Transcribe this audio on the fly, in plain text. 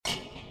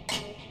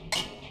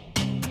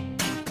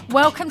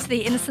Welcome to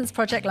the Innocence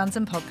Project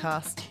London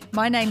podcast.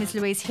 My name is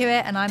Louise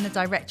Hewitt and I'm the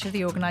director of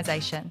the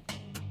organisation.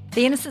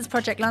 The Innocence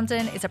Project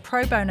London is a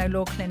pro bono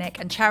law clinic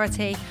and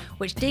charity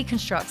which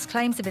deconstructs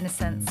claims of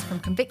innocence from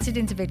convicted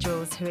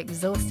individuals who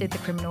exhausted the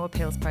criminal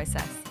appeals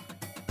process.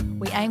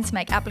 We aim to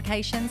make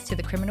applications to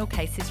the Criminal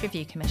Cases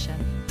Review Commission.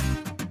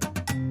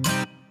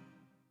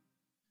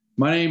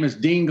 My name is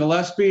Dean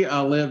Gillispie.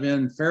 I live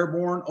in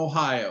Fairborn,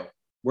 Ohio,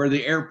 where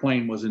the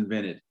airplane was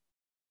invented.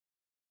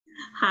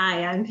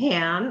 Hi, I'm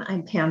Pam.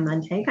 I'm Pam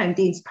Montague. I'm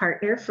Dean's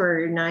partner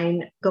for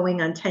 9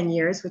 going on 10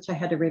 years, which I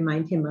had to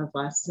remind him of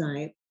last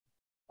night.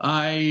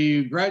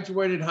 I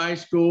graduated high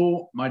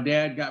school. My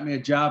dad got me a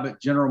job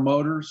at General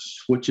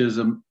Motors, which is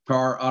a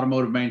car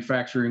automotive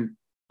manufacturing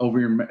over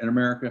here in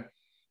America.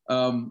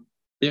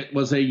 It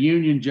was a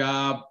union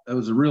job. It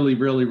was a really,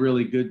 really,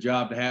 really good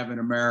job to have in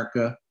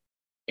America.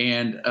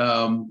 And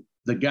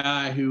the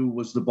guy who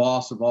was the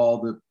boss of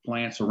all the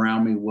plants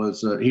around me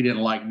was, he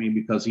didn't like me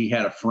because he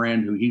had a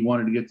friend who he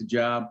wanted to get the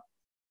job.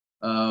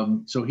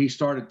 So he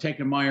started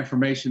taking my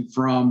information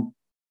from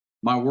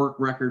my work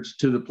records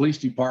to the police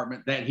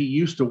department that he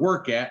used to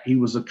work at. He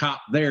was a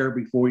cop there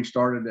before he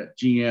started at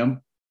GM.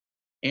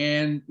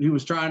 And he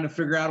was trying to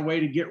figure out a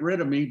way to get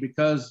rid of me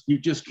because you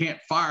just can't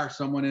fire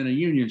someone in a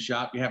union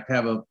shop. You have to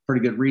have a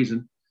pretty good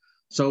reason.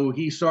 So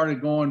he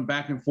started going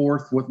back and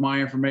forth with my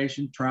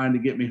information, trying to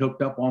get me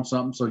hooked up on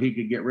something so he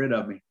could get rid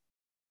of me,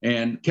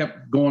 and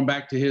kept going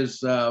back to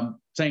his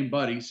same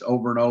buddies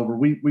over and over.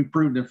 We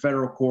proved in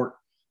federal court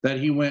that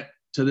he went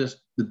to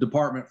the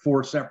department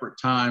 4 separate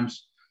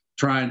times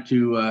trying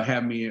to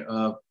have me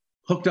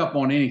hooked up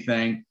on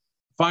anything.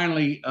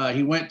 Finally,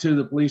 he went to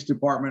the police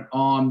department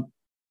on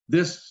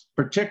this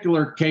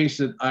particular case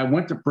that I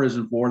went to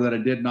prison for that I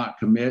did not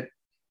commit.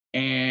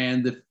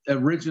 And the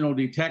original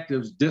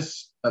detectives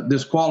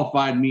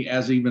disqualified me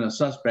as even a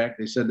suspect.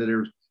 They said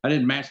that I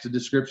didn't match the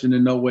description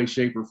in no way,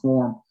 shape, or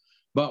form.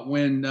 But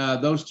when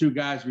those 2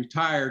 guys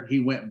retired,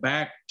 he went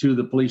back to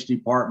the police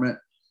department.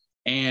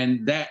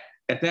 And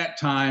at that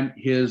time,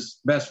 his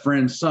best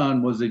friend's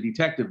son was a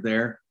detective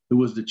there who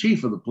was the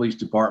chief of the police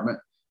department.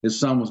 His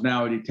son was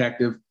now a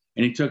detective,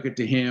 and he took it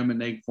to him,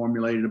 and they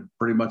formulated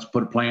pretty much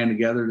put a plan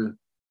together to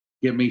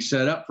get me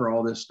set up for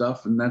all this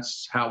stuff. And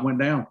that's how it went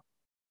down.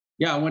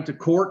 Yeah, I went to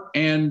court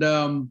and,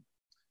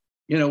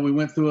 we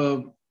went through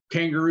a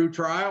kangaroo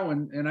trial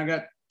and I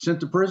got sent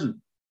to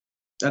prison.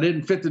 I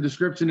didn't fit the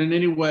description in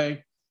any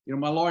way.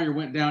 My lawyer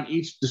went down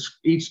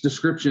each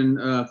description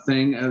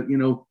thing.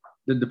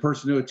 Did the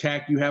person who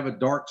attacked you have a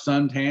dark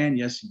suntan?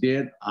 Yes, he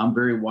did. I'm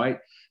very white.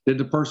 Did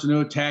the person who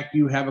attacked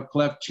you have a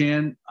cleft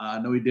chin?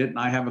 No, he didn't.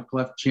 I have a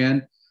cleft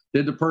chin.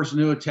 Did the person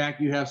who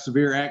attacked you have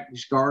severe acne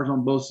scars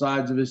on both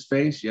sides of his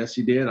face? Yes,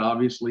 he did.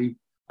 Obviously,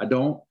 I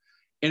don't.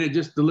 And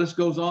the list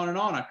goes on and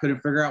on. I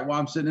couldn't figure out why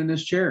I'm sitting in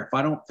this chair. If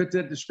I don't fit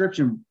that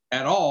description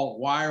at all,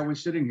 why are we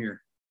sitting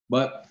here?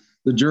 But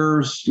the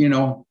jurors,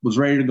 was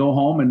ready to go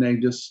home and they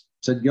just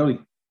said guilty.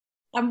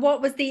 And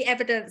what was the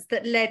evidence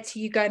that led to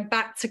you going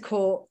back to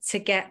court to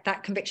get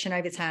that conviction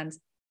overturned?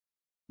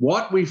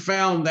 What we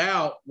found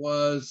out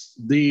was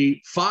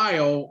the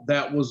file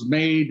that was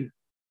made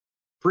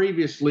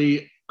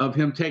previously of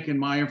him taking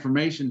my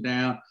information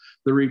down,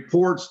 the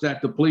reports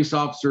that the police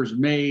officers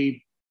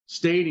made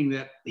stating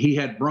that he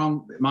had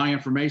brought my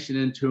information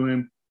into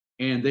him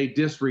and they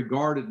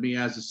disregarded me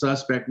as a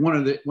suspect. One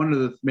of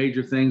the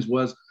major things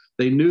was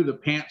they knew the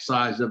pant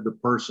size of the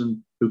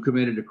person who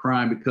committed a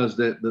crime because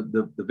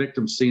the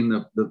victim seen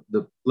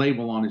the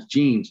label on his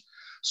jeans.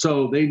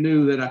 So they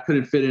knew that I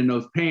couldn't fit in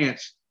those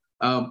pants.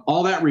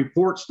 All that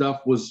report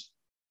stuff was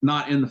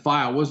not in the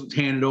file. It wasn't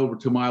handed over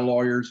to my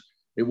lawyers.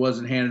 It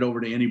wasn't handed over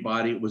to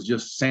anybody. It was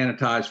just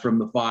sanitized from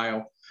the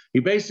file. He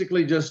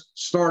basically just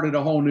started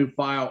a whole new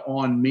file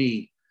on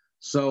me.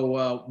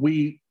 So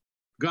we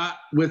got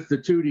with the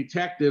 2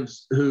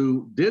 detectives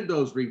who did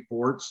those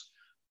reports,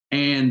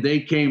 and they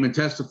came and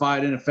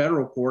testified in a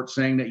federal court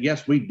saying that,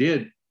 yes, we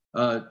did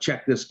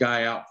check this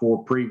guy out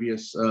for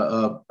previous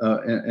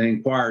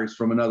inquiries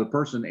from another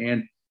person,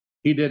 and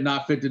he did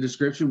not fit the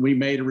description. We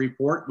made a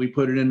report, we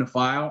put it in the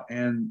file,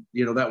 and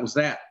that was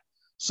that.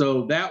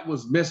 So that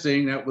was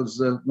missing. That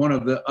was one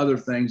of the other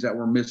things that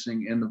were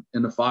missing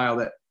in the file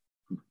that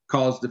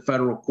caused the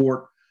federal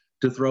court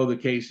to throw the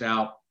case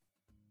out,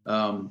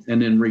 and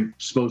then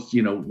supposed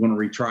to, want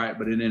to retry it,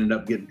 but it ended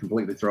up getting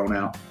completely thrown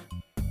out.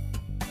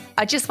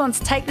 I just want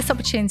to take this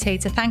opportunity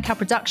to thank our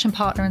production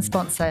partner and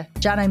sponsor,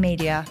 Jano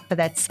Media, for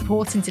their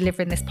support in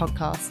delivering this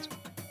podcast.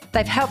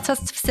 They've helped us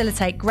to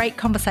facilitate great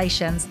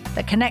conversations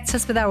that connect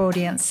us with our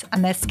audience,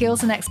 and their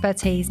skills and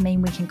expertise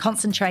mean we can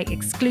concentrate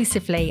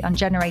exclusively on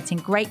generating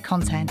great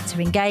content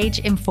to engage,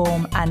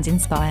 inform, and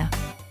inspire.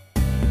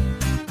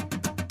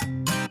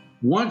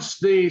 Once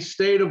the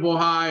state of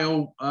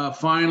Ohio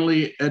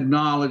finally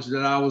acknowledged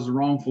that I was a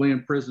wrongfully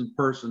imprisoned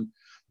person,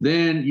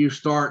 then you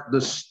start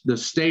the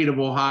state of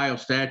Ohio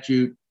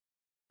statute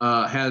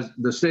has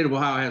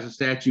a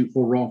statute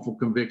for wrongful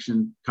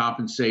conviction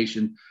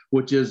compensation,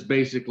 which is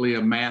basically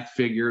a math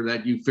figure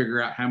that you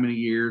figure out how many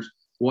years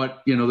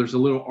there's a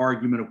little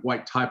argument of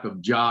what type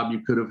of job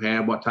you could have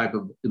had, what type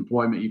of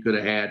employment you could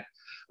have had,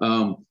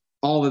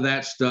 all of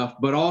that stuff.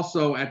 But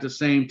also at the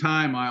same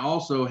time, I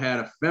also had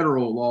a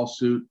federal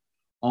lawsuit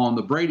on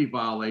the Brady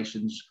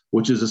violations,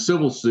 which is a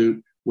civil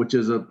suit, which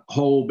is a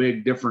whole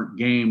big different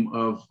game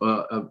of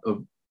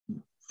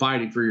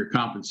fighting for your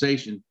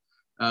compensation.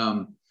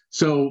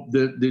 So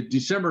the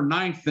December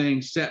 9th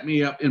thing set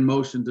me up in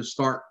motion to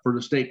start for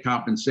the state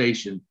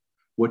compensation,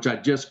 which I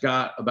just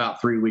got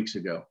about 3 weeks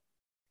ago.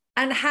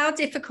 And how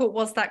difficult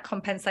was that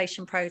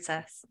compensation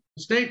process?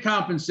 State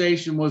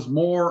compensation was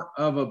more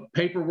of a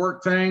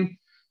paperwork thing.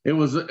 It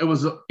was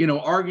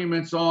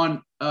arguments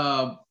on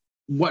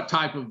what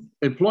type of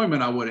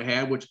employment I would have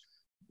had, which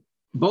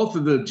both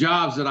of the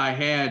jobs that I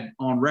had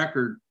on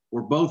record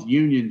were both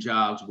union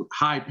jobs with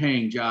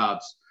high-paying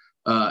jobs.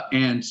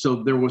 And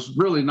so there was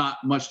really not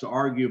much to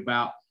argue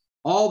about.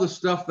 All the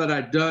stuff that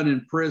I'd done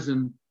in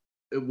prison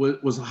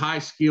was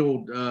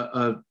high-skilled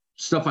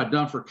stuff I'd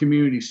done for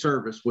community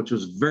service, which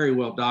was very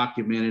well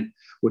documented,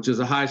 which is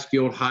a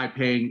high-skilled,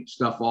 high-paying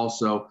stuff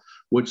also,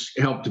 which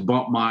helped to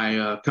bump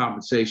my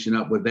compensation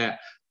up with that.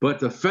 But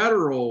the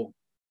federal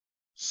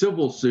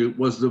civil suit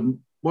was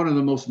one of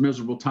the most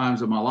miserable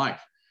times of my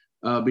life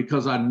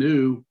because I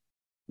knew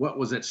what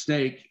was at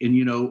stake.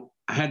 And,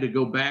 I had to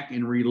go back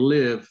and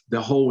relive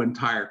the whole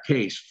entire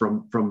case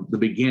from the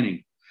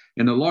beginning.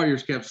 And the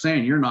lawyers kept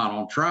saying, you're not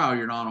on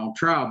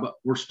trial, but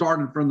we're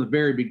starting from the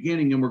very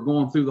beginning and we're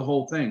going through the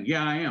whole thing.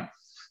 Yeah, I am.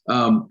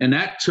 And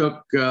that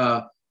took,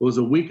 was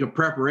a week of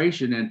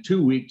preparation and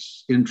 2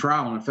 weeks in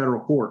trial in a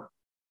federal court.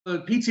 The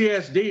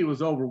PTSD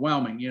was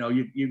overwhelming.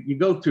 You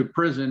go to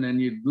prison and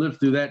you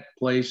live through that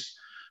place.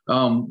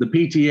 The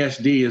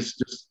PTSD is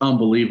just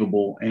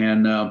unbelievable.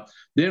 And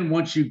then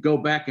once you go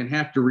back and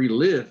have to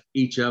relive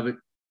each of it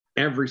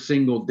every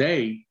single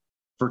day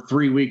for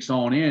 3 weeks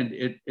on end,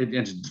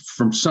 it's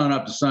from sun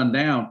up to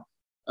sundown.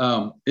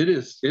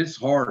 It's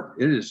hard.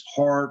 It is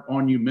hard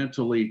on you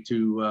mentally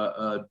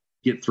to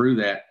get through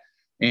that.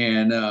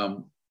 And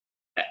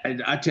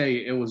I tell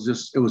you, it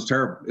was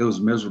terrible. It was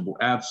miserable,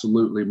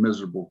 absolutely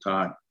miserable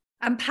time.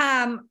 And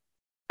Pam,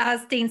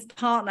 as Dean's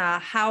partner,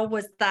 how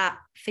was that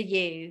for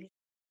you?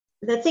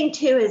 The thing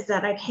too is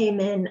that I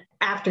came in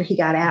after he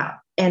got out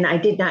and I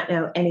did not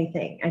know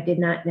anything. I did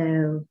not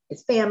know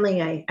his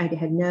family. I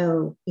had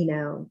no,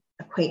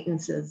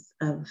 acquaintances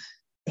of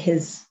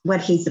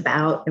what he's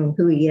about and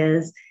who he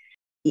is.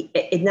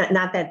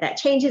 Not that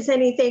changes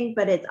anything,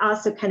 but it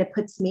also kind of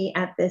puts me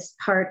at this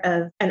part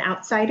of an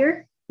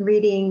outsider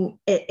reading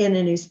it in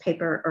a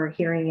newspaper or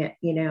hearing it,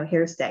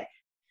 hearsay.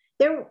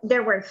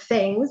 There were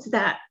things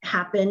that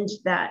happened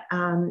that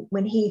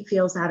when he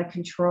feels out of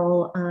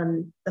control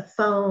on the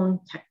phone,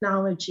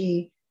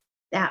 technology,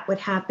 that would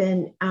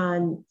happen.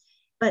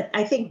 But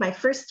I think my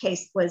first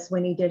case was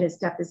when he did his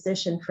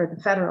deposition for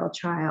the federal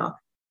trial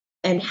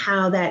and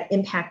how that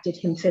impacted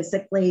him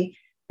physically,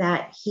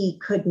 that he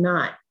could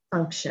not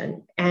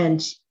function.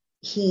 And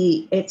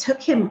it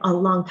took him a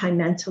long time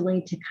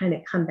mentally to kind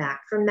of come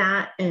back from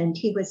that. And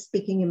he was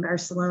speaking in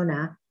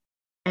Barcelona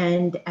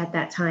and at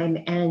that time,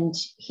 and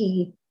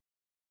he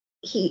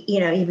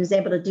was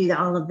able to do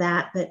all of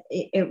that, but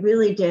it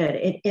really did.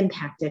 It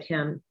impacted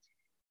him.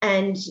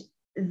 And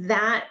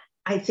that,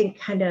 I think,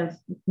 kind of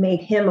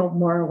made him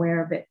more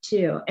aware of it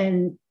too.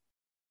 And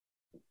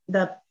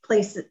the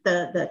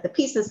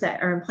pieces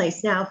that are in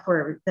place now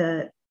for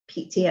the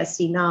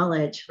PTSD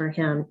knowledge for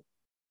him,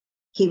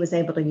 he was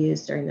able to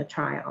use during the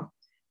trial.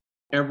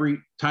 Every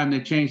time they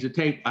changed the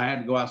tape, I had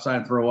to go outside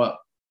and throw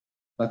up.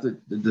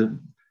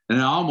 And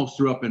I almost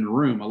threw up in the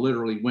room. I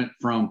literally went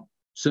from,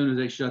 as soon as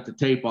they shut the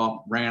tape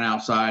off, ran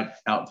outside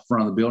out the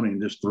front of the building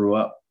and just threw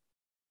up.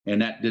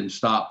 And that didn't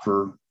stop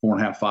for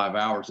 4.5, 5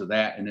 hours of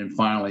that. And then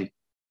finally,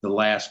 the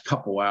last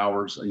couple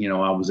hours,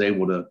 I was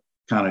able to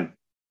kind of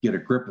get a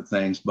grip of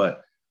things,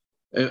 but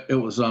it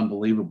was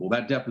unbelievable.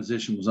 That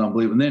deposition was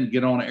unbelievable. And then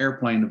get on an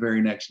airplane the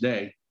very next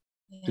day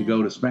to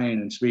go to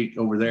Spain and speak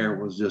over there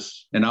was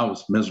just, and I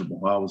was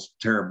miserable. I was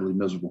terribly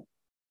miserable.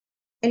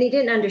 And he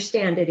didn't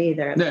understand it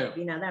either. No.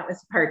 That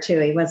was part two.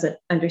 He wasn't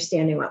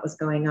understanding what was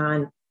going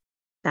on.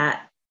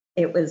 That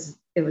it was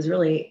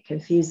really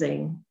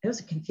confusing. It was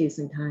a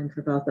confusing time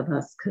for both of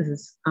us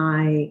because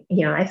I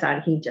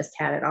thought he just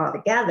had it all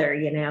together,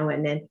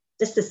 and then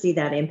just to see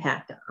that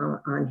impact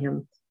on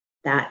him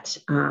that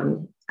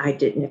I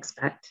didn't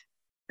expect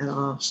at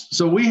all.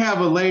 So we have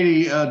a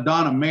lady,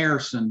 Donna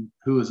Mayerson,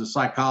 who is a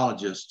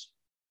psychologist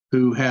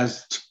who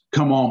has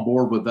come on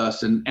board with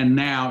us. And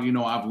now,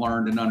 I've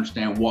learned and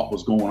understand what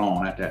was going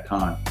on at that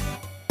time.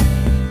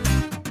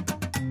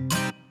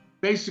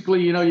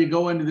 Basically, you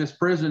go into this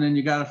prison and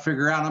you got to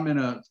figure out, I'm in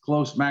a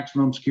close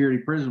maximum security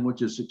prison,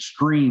 which is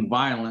extreme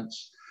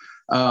violence.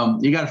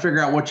 You got to figure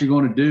out what you're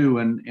going to do.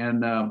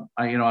 And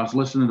I was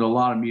listening to a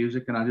lot of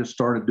music and I just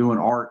started doing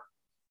art.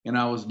 And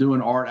I was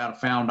doing art out of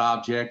found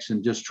objects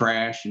and just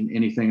trash and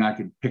anything I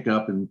could pick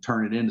up and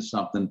turn it into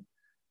something.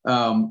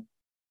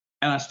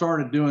 And I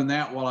started doing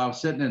that while I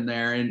was sitting in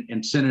there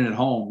and sending it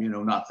home,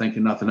 not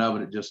thinking nothing of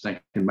it, just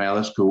thinking, man,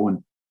 that's cool.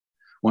 And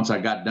once I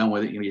got done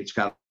with it, you just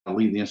got to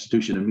leave the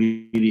institution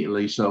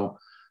immediately. So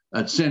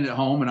I'd send it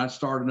home and I'd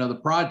start another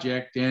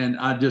project. And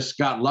I just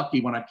got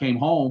lucky when I came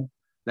home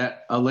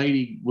that a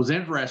lady was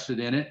interested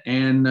in it.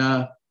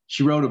 And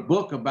she wrote a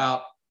book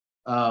about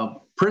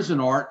prison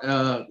art.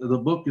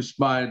 The book is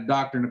by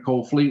Dr.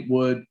 Nicole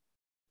Fleetwood,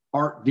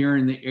 Art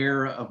During the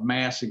Era of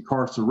Mass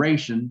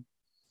Incarceration.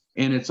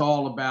 And it's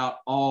all about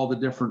all the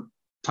different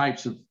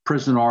types of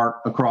prison art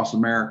across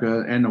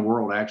America and the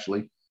world,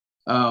 actually.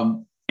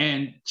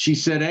 And she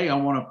said, hey, I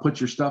want to put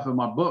your stuff in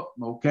my book.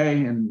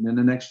 Okay. And then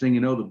the next thing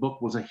you know, the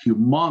book was a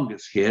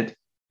humongous hit.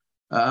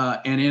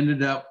 And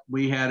ended up,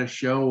 we had a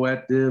show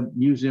at the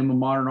Museum of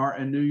Modern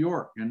Art in New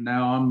York. And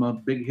now I'm a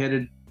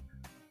big-headed,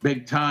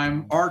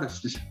 big-time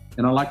artist.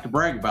 And I like to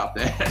brag about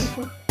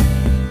that.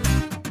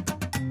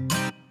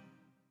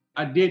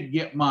 I did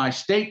get my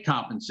state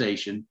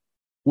compensation,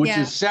 which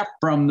is separate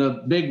from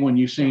the big one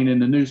you've seen in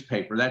the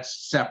newspaper.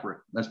 That's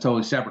separate. That's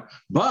totally separate.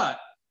 But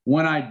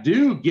when I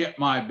do get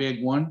my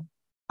big one,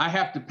 I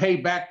have to pay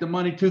back the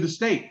money to the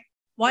state.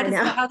 How does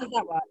that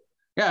work?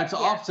 Yeah, it's an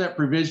offset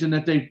provision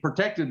that they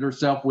protected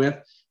themselves with.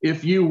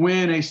 If you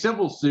win a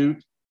civil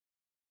suit,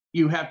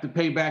 you have to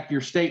pay back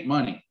your state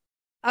money.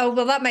 Oh,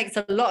 well, that makes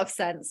a lot of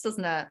sense,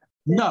 doesn't it?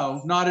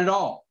 No, not at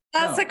all.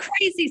 That's a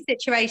crazy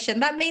situation.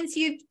 That means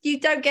you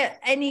don't get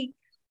any,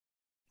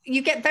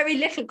 you get very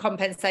little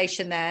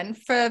compensation then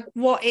for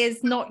what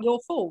is not your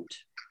fault.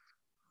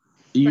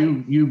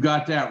 You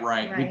got that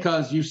right.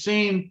 Because you've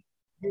seen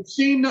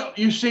the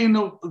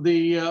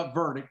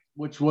verdict,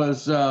 which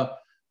was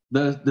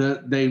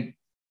they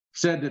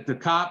said that the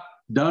cop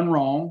done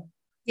wrong,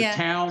 the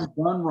town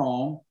done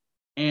wrong,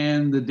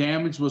 and the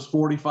damage was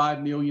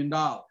 $45 million.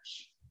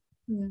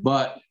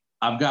 But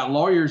I've got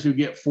lawyers who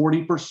get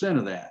 40%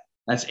 of that.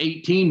 That's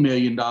 $18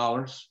 million.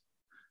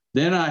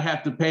 Then I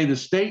have to pay the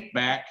state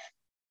back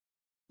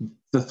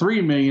the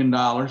 $3 million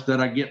that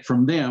I get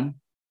from them.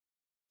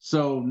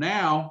 So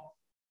now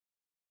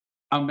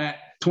I'm at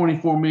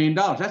 $24 million.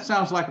 That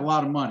sounds like a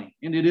lot of money,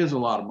 and it is a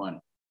lot of money.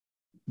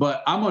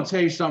 But I'm going to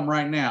tell you something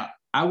right now.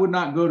 I would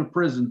not go to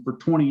prison for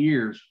 20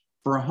 years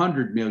for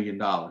 $100 million.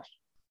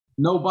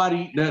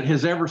 Nobody that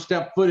has ever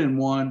stepped foot in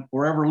one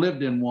or ever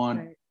lived in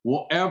one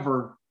will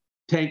ever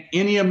take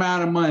any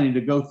amount of money to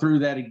go through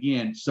that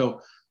again.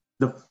 So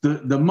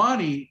the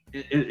money,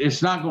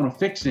 it's not going to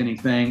fix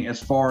anything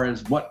as far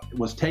as what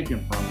was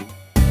taken from you.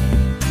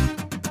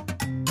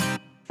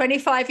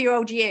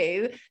 25-year-old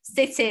you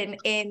sitting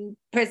in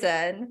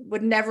prison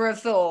would never have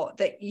thought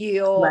that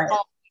your art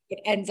would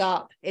end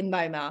up in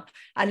MoMA,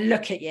 and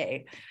look at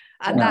you.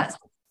 And that's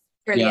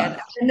brilliant.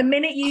 And the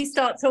minute you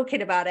start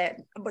talking about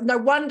it, no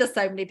wonder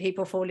so many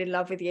people fall in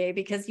love with you,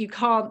 because you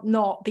can't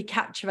not be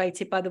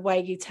captivated by the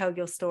way you tell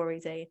your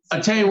story, Dean. I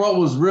tell you what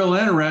was real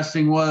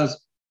interesting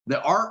was the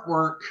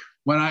artwork.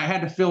 When I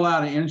had to fill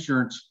out an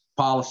insurance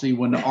policy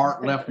when the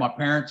art left my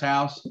parents'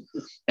 house,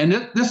 and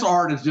this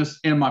art is just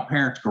in my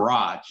parents'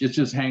 garage. It's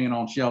just hanging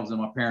on shelves in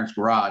my parents'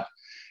 garage.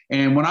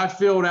 And when I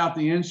filled out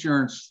the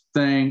insurance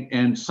thing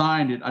and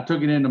signed it, I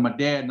took it into my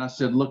dad and I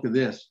said, look at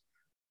this.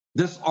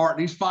 This art,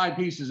 these 5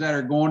 pieces that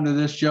are going to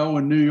this show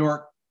in New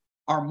York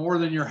are more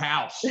than your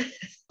house.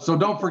 So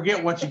don't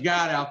forget what you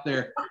got out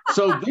there.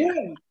 So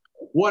then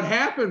what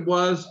happened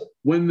was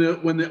when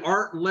the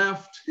art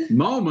left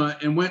MoMA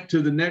and went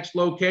to the next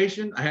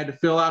location, I had to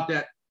fill out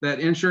that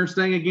insurance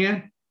thing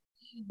again.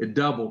 It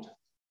doubled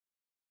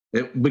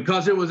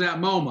because it was at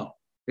MoMA.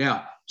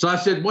 Yeah. So I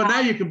said, well, now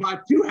you can buy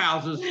 2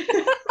 houses.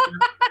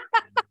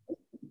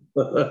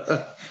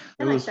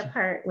 I like the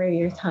part where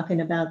you're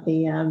talking about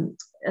the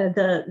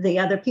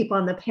other people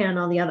on the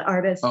panel, the other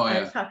artists.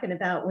 I was talking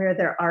about where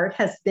their art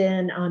has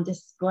been on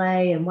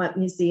display and what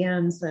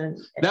museums. And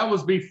that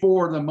was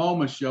before the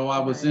MoMA show. I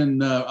was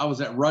I was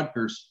at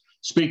Rutgers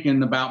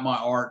speaking about my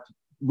art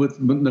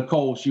with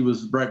Nicole. She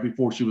was right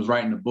before she was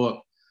writing the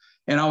book.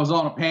 And I was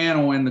on a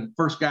panel, and the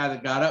first guy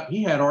that got up,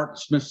 he had art at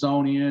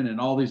Smithsonian and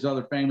all these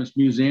other famous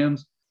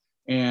museums.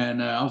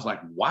 And I was like,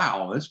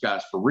 wow, this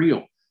guy's for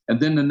real. And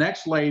then the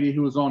next lady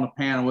who was on the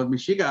panel with me,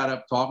 she got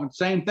up talking,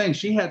 same thing.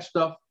 She had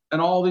stuff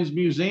in all these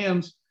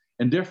museums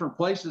and different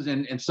places,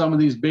 and some of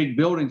these big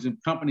buildings and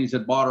companies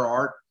had bought her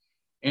art.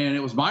 And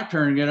it was my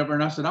turn to get up there,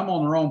 and I said, I'm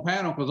on the wrong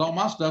panel because all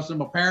my stuff's in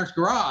my parents'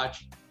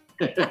 garage.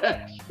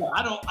 I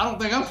don't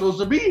think I'm supposed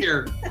to be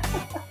here.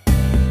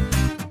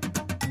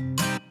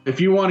 If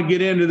you want to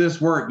get into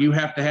this work, you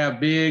have to have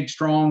big,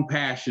 strong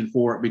passion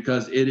for it,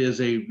 because it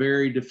is a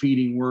very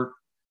defeating work.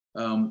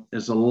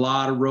 There's a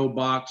lot of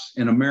roadblocks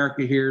in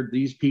America here.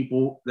 These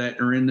people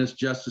that are in this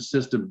justice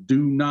system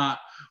do not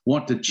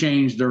want to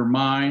change their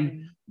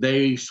mind.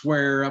 They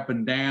swear up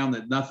and down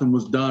that nothing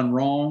was done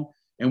wrong.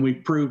 And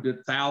we've proved it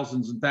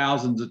thousands and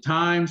thousands of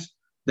times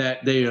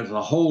that there's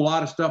a whole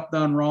lot of stuff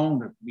done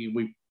wrong.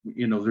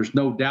 There's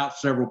no doubt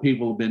several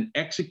people have been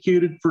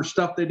executed for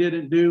stuff they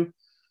didn't do.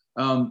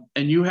 And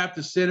you have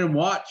to sit and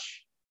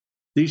watch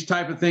these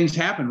type of things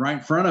happen right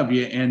in front of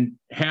you and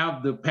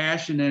have the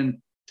passion and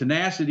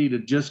tenacity to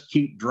just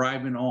keep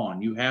driving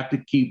on. You have to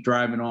keep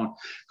driving on,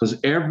 because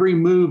every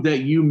move that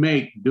you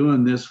make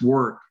doing this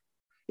work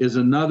is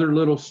another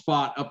little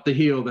spot up the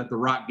hill that the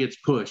rock gets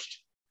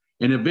pushed.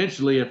 And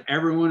eventually, if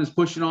everyone is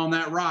pushing on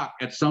that rock,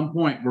 at some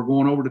point, we're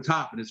going over the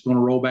top and it's going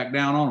to roll back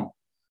down on them.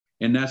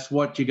 And that's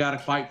what you got to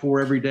fight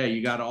for every day.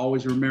 You got to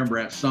always remember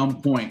at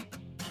some point,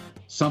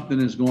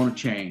 something is going to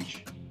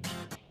change.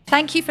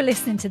 Thank you for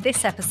listening to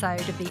this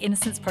episode of the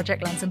Innocence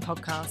Project London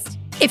podcast.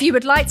 If you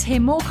would like to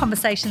hear more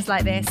conversations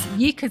like this,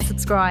 you can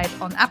subscribe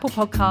on Apple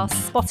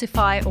Podcasts,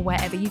 Spotify, or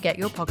wherever you get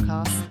your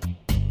podcasts.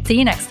 See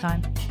you next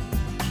time.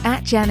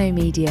 At Jano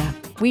Media,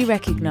 we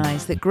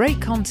recognise that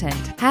great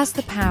content has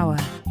the power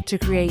to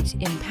create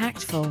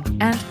impactful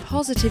and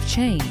positive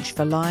change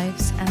for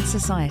lives and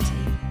society.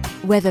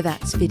 Whether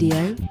that's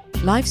video,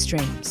 live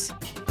streams,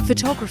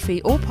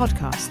 photography or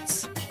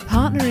podcasts,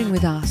 partnering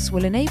with us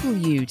will enable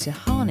you to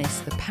harness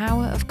the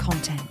power of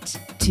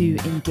content to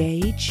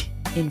engage,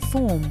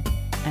 inform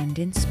and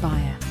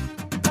inspire.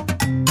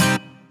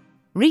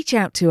 Reach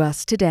out to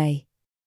us today.